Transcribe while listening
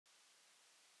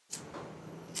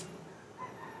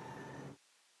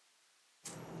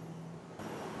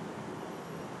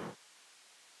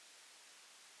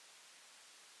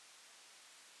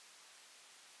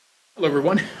Hello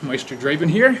everyone, MaestroDraven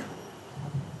here. You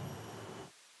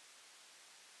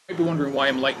might be wondering why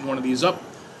I'm lighting one of these up.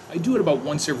 I do it about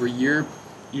once every year,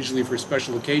 usually for a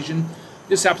special occasion.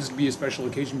 This happens to be a special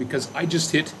occasion because I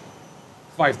just hit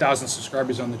 5,000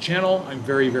 subscribers on the channel. I'm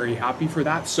very, very happy for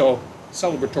that. So,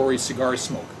 celebratory cigar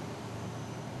smoke.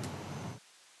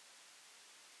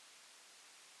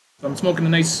 So I'm smoking a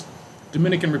nice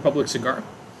Dominican Republic cigar.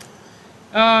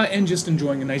 And just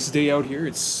enjoying a nice day out here.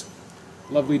 It's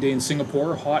a lovely day in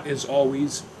Singapore, hot as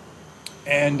always,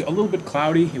 and a little bit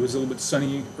cloudy. It was a little bit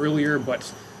sunny earlier,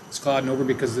 but it's clouding over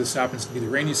because this happens to be the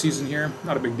rainy season here.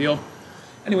 Not a big deal.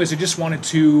 Anyways, I just wanted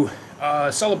to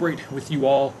celebrate with you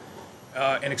all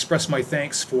and express my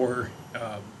thanks for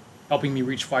helping me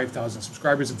reach 5,000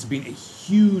 subscribers. It's been a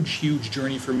huge, huge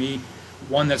journey for me,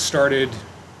 one that started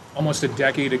almost a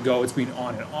decade ago. It's been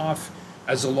on and off.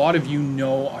 As a lot of you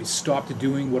know, I stopped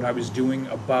doing what I was doing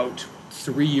about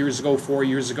 3 years ago, 4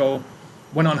 years ago.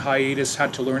 Went on hiatus,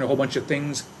 had to learn a whole bunch of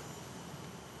things.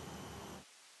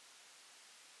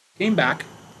 Came back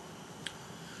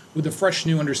with a fresh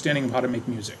new understanding of how to make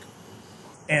music.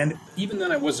 And even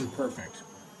then I wasn't perfect.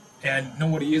 And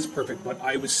nobody is perfect, but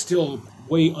I was still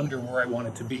way under where I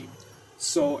wanted to be.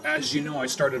 So as you know, I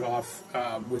started off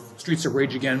with Streets of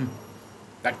Rage again.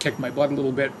 That kicked my butt a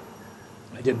little bit.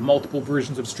 I did multiple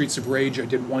versions of Streets of Rage. I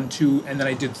did 1, 2, and then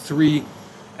I did 3.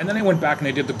 And then I went back and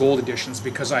I did the gold editions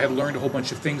because I had learned a whole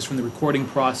bunch of things from the recording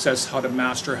process, how to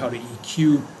master, how to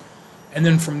EQ. And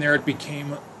then from there it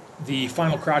became the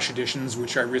final Crash editions,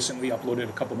 which I recently uploaded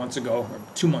a couple months ago, or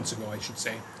 2 months ago I should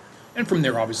say. And from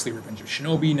there obviously Revenge of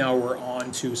Shinobi. Now we're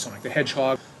on to Sonic the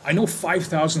Hedgehog. I know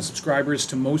 5,000 subscribers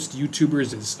to most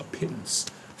YouTubers is a pittance.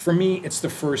 For me, it's the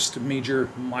first major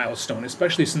milestone,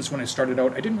 especially since when I started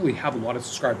out, I didn't really have a lot of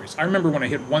subscribers. I remember when I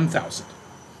hit 1,000,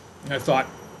 and I thought,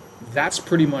 that's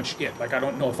pretty much it. Like, I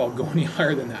don't know if I'll go any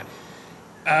higher than that.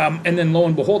 And then lo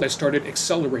and behold, I started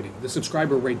accelerating. The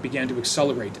subscriber rate began to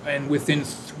accelerate, and within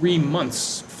 3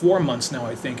 months, 4 months now,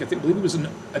 I believe it was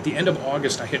at the end of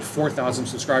August, I hit 4,000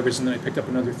 subscribers, and then I picked up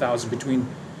another 1,000 between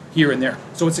here and there.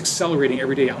 So it's accelerating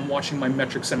every day. I'm watching my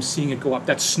metrics, I'm seeing it go up.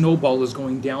 That snowball is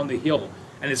going down the hill.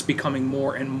 And it's becoming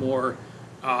more and more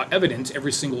evident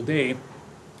every single day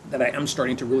that I am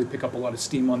starting to really pick up a lot of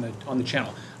steam on the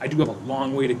channel. I do have a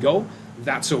long way to go.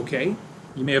 That's okay.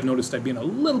 You may have noticed I've been a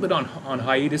little bit on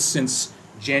hiatus since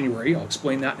January. I'll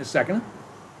explain that in a second.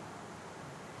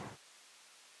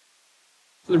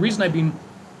 So the reason I've been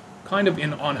kind of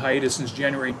on hiatus since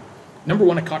January, number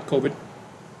one, I caught COVID.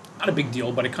 Not a big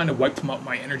deal, but it kind of wiped out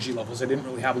my energy levels. I didn't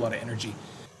really have a lot of energy.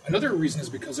 Another reason is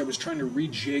because I was trying to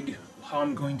rejig how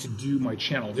I'm going to do my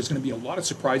channel. There's going to be a lot of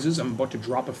surprises. I'm about to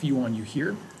drop a few on you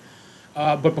here.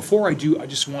 But before I do, I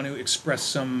just want to express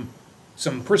some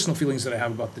personal feelings that I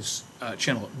have about this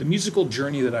channel. The musical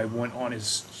journey that I went on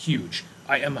is huge.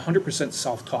 I am 100%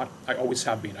 self-taught. I always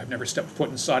have been. I've never stepped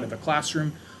foot inside of a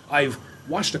classroom. I've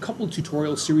watched a couple of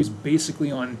tutorial series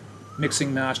basically on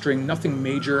mixing, mastering, nothing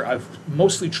major. I've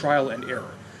mostly trial and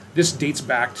error. This dates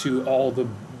back to all the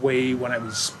way when I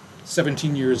was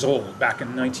 17 years old, back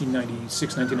in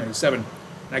 1996, 1997.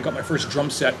 And I got my first drum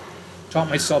set, taught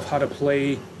myself how to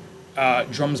play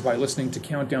drums by listening to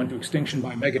Countdown to Extinction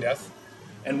by Megadeth.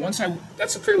 And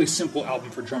that's a fairly simple album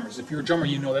for drummers. If you're a drummer,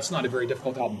 you know that's not a very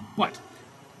difficult album. But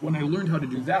when I learned how to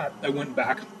do that, I went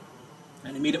back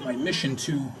and I made it my mission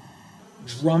to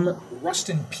drum Rust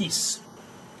in Peace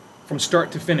from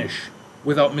start to finish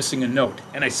without missing a note,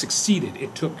 and I succeeded.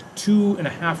 It took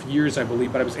 2.5 years, I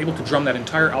believe, but I was able to drum that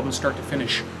entire album start to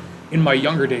finish in my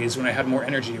younger days when I had more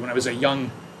energy, when I was a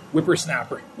young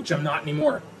whippersnapper, which I'm not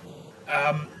anymore.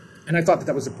 And I thought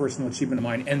that was a personal achievement of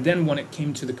mine. And then when it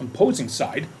came to the composing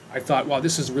side, I thought, wow,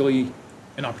 this is really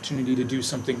an opportunity to do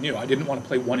something new. I didn't want to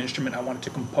play one instrument, I wanted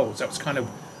to compose. That was kind of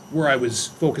where I was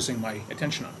focusing my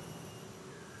attention on.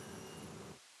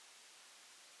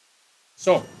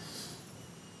 So,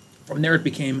 from there it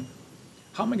became,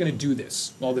 how am I going to do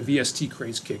this? Well, the VST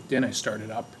craze kicked in. I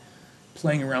started up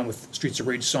playing around with Streets of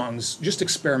Rage songs, just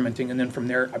experimenting, and then from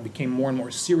there I became more and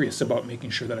more serious about making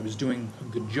sure that I was doing a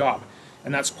good job.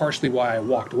 And that's partially why I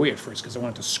walked away at first, because I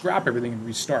wanted to scrap everything and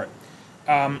restart.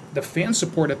 The fan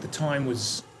support at the time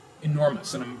was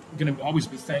enormous, and I'm going to always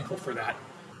be thankful for that.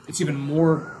 It's even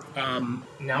more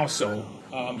now so.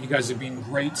 You guys have been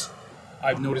great.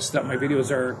 I've noticed that my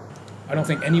videos are, I don't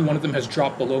think any one of them has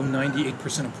dropped below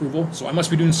 98% approval, so I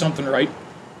must be doing something right.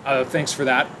 Thanks for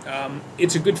that.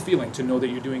 It's a good feeling to know that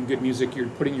you're doing good music, you're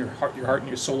putting your heart and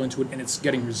your soul into it, and it's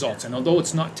getting results. And although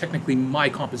it's not technically my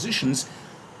compositions,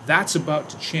 that's about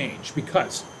to change,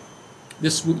 because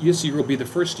this year will be the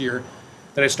first year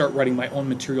that I start writing my own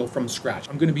material from scratch.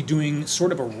 I'm going to be doing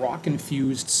sort of a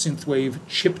rock-infused synthwave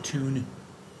chiptune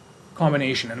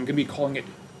combination, and I'm going to be calling it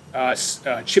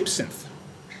Chip Synth,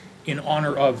 in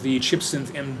honor of the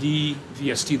Chipsynth MD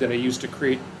VST that I used to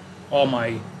create all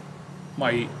my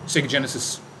Sega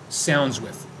Genesis sounds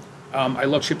with. I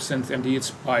love Chipsynth MD.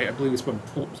 It's by, I believe it's by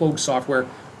Plogue Software.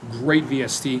 Great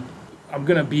VST. I'm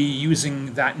going to be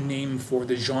using that name for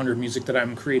the genre of music that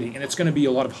I'm creating, and it's going to be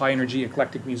a lot of high energy,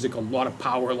 eclectic music, a lot of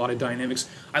power, a lot of dynamics.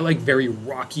 I like very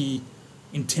rocky,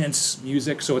 intense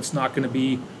music, so it's not going to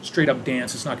be straight up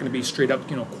dance, it's not going to be straight up,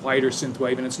 quieter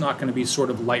synthwave, and it's not going to be sort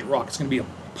of light rock. It's going to be a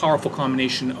powerful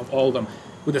combination of all of them,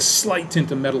 with a slight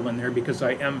tint of metal in there, because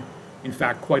I am, in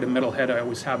fact, quite a metalhead. I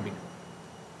always have been.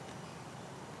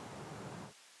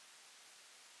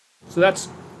 So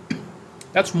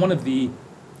that's one of the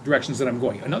directions that I'm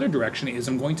going. Another direction is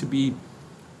I'm going to be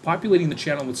populating the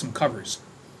channel with some covers.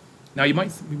 Now you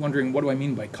might be wondering, what do I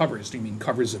mean by covers? Do you mean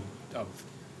covers of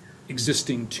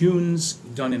existing tunes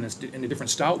done in a different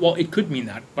style? Well, it could mean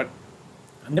that, but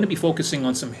I'm going to be focusing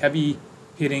on some heavy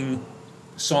hitting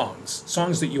songs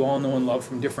that you all know and love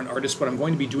from different artists, but I'm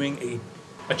going to be doing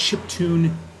a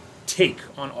chiptune take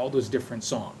on all those different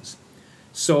songs.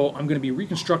 So I'm going to be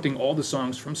reconstructing all the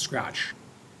songs from scratch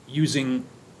using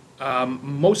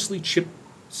mostly chip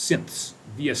synths,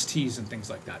 VSTs, and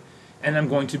things like that. And I'm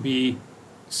going to be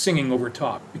singing over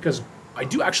top, because I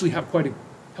do actually have quite a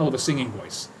hell of a singing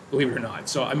voice, believe it or not.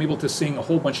 So I'm able to sing a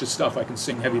whole bunch of stuff. I can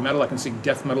sing heavy metal, I can sing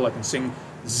death metal, I can sing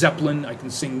Zeppelin, I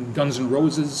can sing Guns N'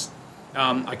 Roses.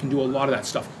 I can do a lot of that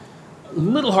stuff. A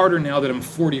little harder now that I'm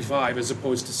 45 as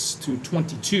opposed to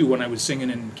 22 when I was singing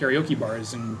in karaoke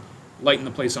bars and lighting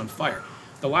the place on fire.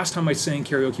 The last time I sang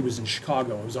karaoke was in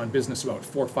Chicago. I was on business about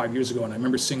 4 or 5 years ago, and I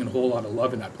remember singing A Whole Lot of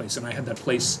Love in that place, and I had that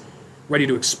place ready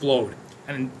to explode.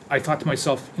 And I thought to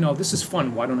myself, this is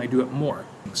fun, why don't I do it more?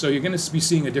 So you're going to be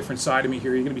seeing a different side of me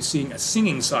here. You're going to be seeing a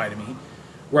singing side of me,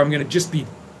 where I'm going to just be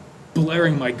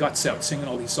blaring my guts out, singing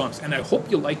all these songs. And I hope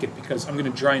you like it, because I'm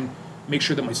going to try and make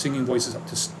sure that my singing voice is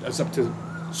up to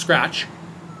scratch.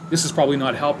 This is probably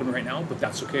not helping right now, but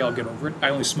that's okay, I'll get over it. I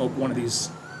only smoke one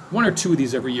or two of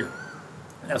these every year.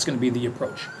 That's going to be the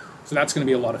approach. So that's going to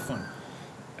be a lot of fun.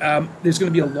 There's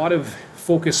going to be a lot of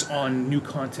focus on new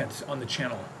content on the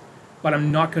channel, but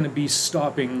I'm not going to be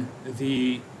stopping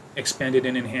the expanded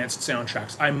and enhanced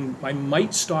soundtracks. I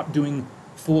might stop doing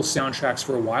full soundtracks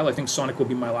for a while. I think Sonic will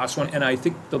be my last one, and I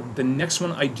think the next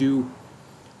one I do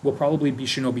will probably be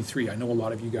Shinobi 3. I know a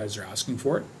lot of you guys are asking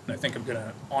for it, and I think I'm going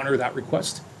to honor that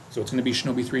request. So it's going to be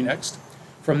Shinobi 3 next.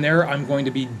 From there, I'm going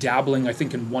to be dabbling, I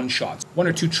think, in one-shots. 1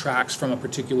 or 2 tracks from a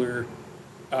particular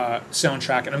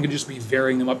soundtrack, and I'm going to just be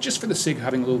varying them up just for the sake of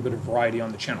having a little bit of variety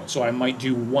on the channel. So I might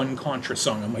do one Contra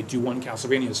song, I might do one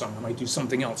Castlevania song, I might do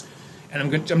something else. And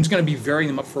I'm just going to be varying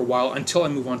them up for a while until I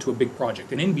move on to a big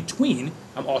project. And in between,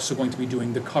 I'm also going to be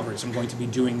doing the covers. I'm going to be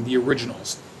doing the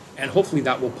originals. And hopefully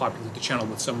that will populate the channel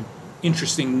with some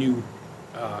interesting new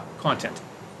content.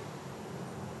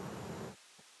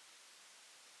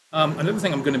 Another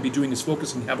thing I'm going to be doing is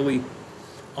focusing heavily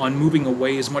on moving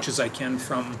away as much as I can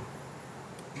from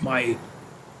my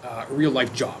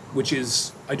real-life job, which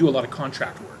is I do a lot of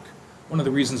contract work. One of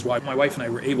the reasons why my wife and I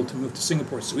were able to move to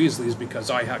Singapore so easily is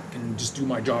because I can just do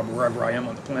my job wherever I am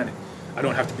on the planet. I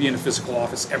don't have to be in a physical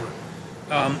office ever.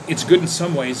 It's good in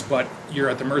some ways, but you're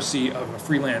at the mercy of a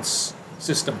freelance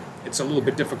system. It's a little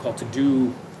bit difficult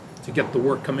to get the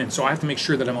work come in. So I have to make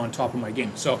sure that I'm on top of my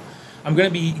game. So I'm going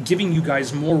to be giving you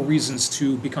guys more reasons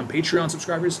to become Patreon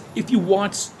subscribers. If you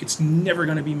want, it's never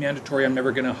going to be mandatory. I'm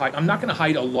never going to hide. I'm not going to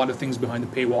hide a lot of things behind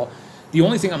the paywall. The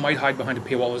only thing I might hide behind a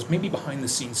paywall is maybe behind the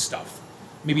scenes stuff.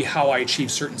 Maybe how I achieve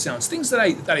certain sounds. Things that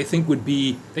I think would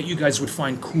be, that you guys would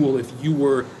find cool if you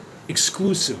were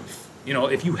exclusive.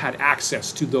 If you had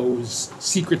access to those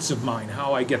secrets of mine,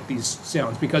 how I get these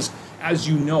sounds. Because as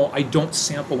you know, I don't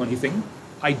sample anything.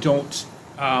 I don't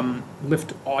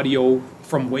lift audio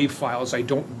from wave files. I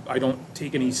don't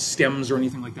take any stems or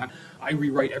anything like that. I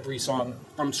rewrite every song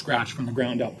from scratch, from the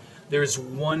ground up. There's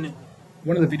one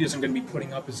of the videos I'm going to be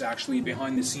putting up is actually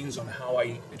behind the scenes on how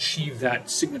I achieve that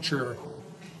signature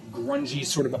grungy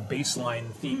sort of a bass line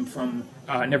theme from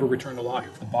Never Returned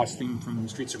Alive, the boss theme from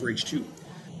Streets of Rage 2.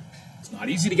 It's not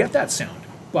easy to get that sound,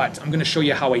 but I'm going to show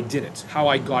you how I did it, how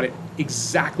I got it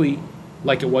exactly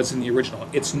like it was in the original.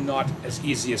 It's not as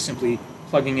easy as simply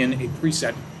plugging in a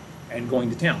preset and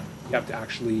going to town. You have to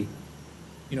actually,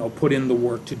 put in the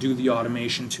work to do the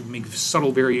automation, to make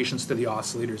subtle variations to the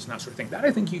oscillators and that sort of thing. That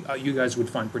I think you guys would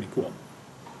find pretty cool.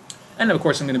 And of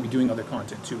course, I'm going to be doing other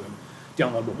content too,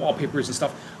 downloadable wallpapers and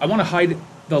stuff. I want to hide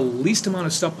the least amount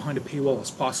of stuff behind a paywall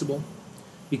as possible,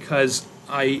 because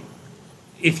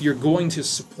if you're going to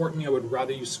support me, I would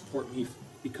rather you support me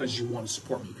because you want to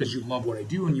support me, because you love what I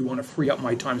do and you want to free up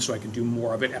my time so I can do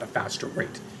more of it at a faster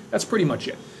rate. That's pretty much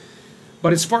it.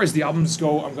 But as far as the albums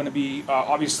go, I'm going to be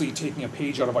obviously taking a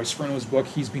page out of Iceferno's book.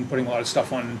 He's been putting a lot of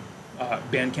stuff on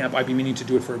Bandcamp. I've been meaning to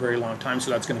do it for a very long time, so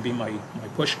that's going to be my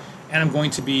push. And I'm going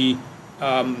to be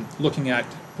looking at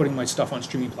putting my stuff on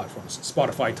streaming platforms,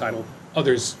 Spotify, Tidal,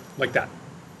 others like that.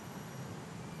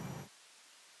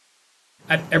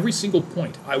 At every single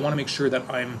point, I want to make sure that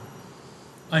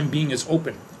I'm being as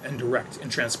open and direct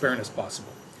and transparent as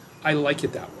possible. I like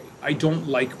it that way. I don't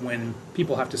like when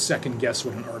people have to second guess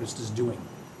what an artist is doing.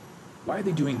 Why are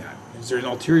they doing that? Is there an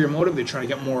ulterior motive? They're trying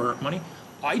to get more money?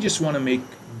 I just want to make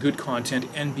good content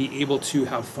and be able to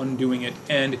have fun doing it.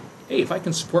 And hey, if I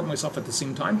can support myself at the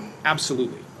same time,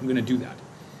 absolutely, I'm going to do that.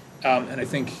 And I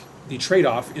think the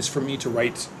trade-off is for me to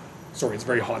write, sorry, it's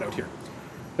very hot out here.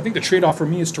 I think the trade-off for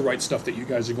me is to write stuff that you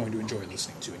guys are going to enjoy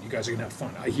listening to, and you guys are going to have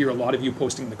fun. I hear a lot of you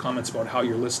posting in the comments about how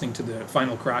you're listening to the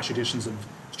Final Crash editions of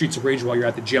Streets of Rage while you're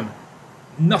at the gym.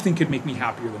 Nothing could make me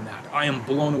happier than that. I am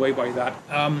blown away by that.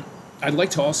 I'd like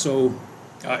to also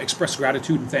express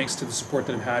gratitude and thanks to the support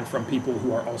that I've had from people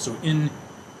who are also in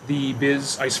the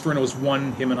biz. Iceferno's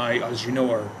one, him and I, as you know,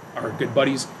 are good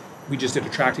buddies. We just did a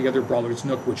track together, Brawler's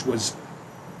Nook, which was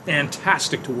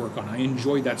fantastic to work on. I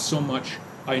enjoyed that so much.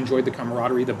 I enjoyed the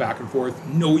camaraderie, the back and forth,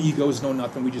 no egos, no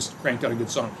nothing. We just cranked out a good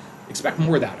song. Expect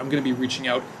more of that. I'm going to be reaching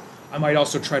out. I might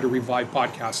also try to revive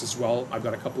podcasts as well. I've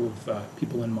got a couple of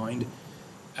people in mind,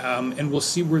 and we'll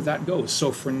see where that goes.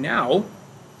 So for now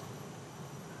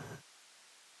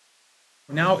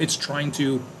it's trying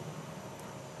to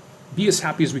be as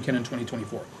happy as we can in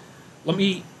 2024. Let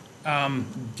me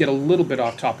get a little bit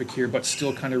off topic here, but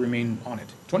still kind of remain on it.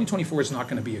 2024 is not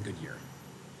going to be a good year.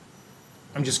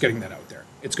 I'm just getting that out there.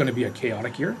 It's going to be a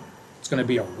chaotic year. It's going to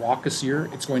be a raucous year.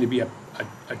 It's going to be a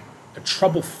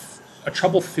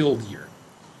trouble-filled year.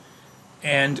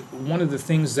 And one of the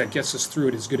things that gets us through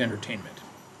it is good entertainment.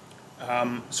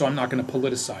 So I'm not going to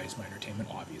politicize my entertainment,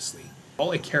 obviously.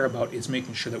 All I care about is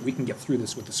making sure that we can get through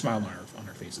this with a smile on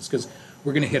our faces, because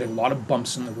we're going to hit a lot of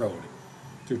bumps in the road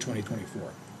through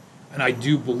 2024. And I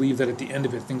do believe that at the end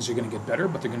of it, things are going to get better,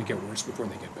 but they're going to get worse before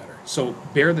they get better. So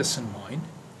bear this in mind.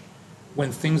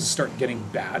 When things start getting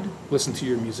bad, listen to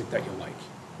your music that you like.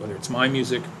 Whether it's my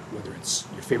music, whether it's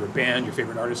your favorite band, your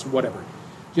favorite artist, whatever.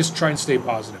 Just try and stay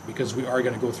positive, because we are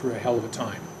going to go through a hell of a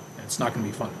time, and it's not going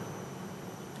to be fun.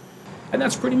 And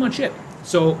that's pretty much it.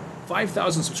 So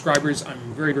 5,000 subscribers,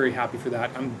 I'm very, very happy for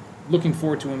that. I'm looking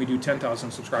forward to when we do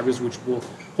 10,000 subscribers, which will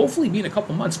hopefully be in a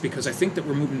couple months, because I think that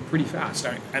we're moving pretty fast.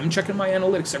 I'm checking my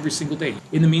analytics every single day.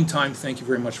 In the meantime, thank you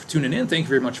very much for tuning in. Thank you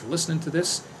very much for listening to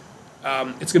this.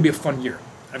 It's going to be a fun year.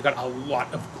 I've got a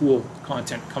lot of cool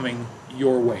content coming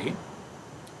your way,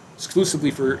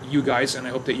 exclusively for you guys, and I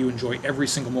hope that you enjoy every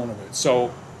single moment of it.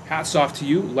 So, hats off to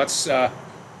you. Let's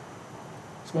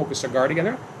smoke a cigar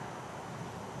together.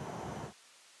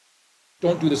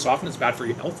 Don't do this often. It's bad for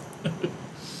your health.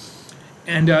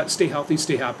 And stay healthy,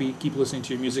 stay happy, keep listening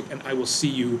to your music, and I will see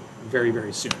you very,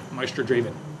 very soon.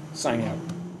 MaestroDraven, signing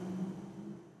out.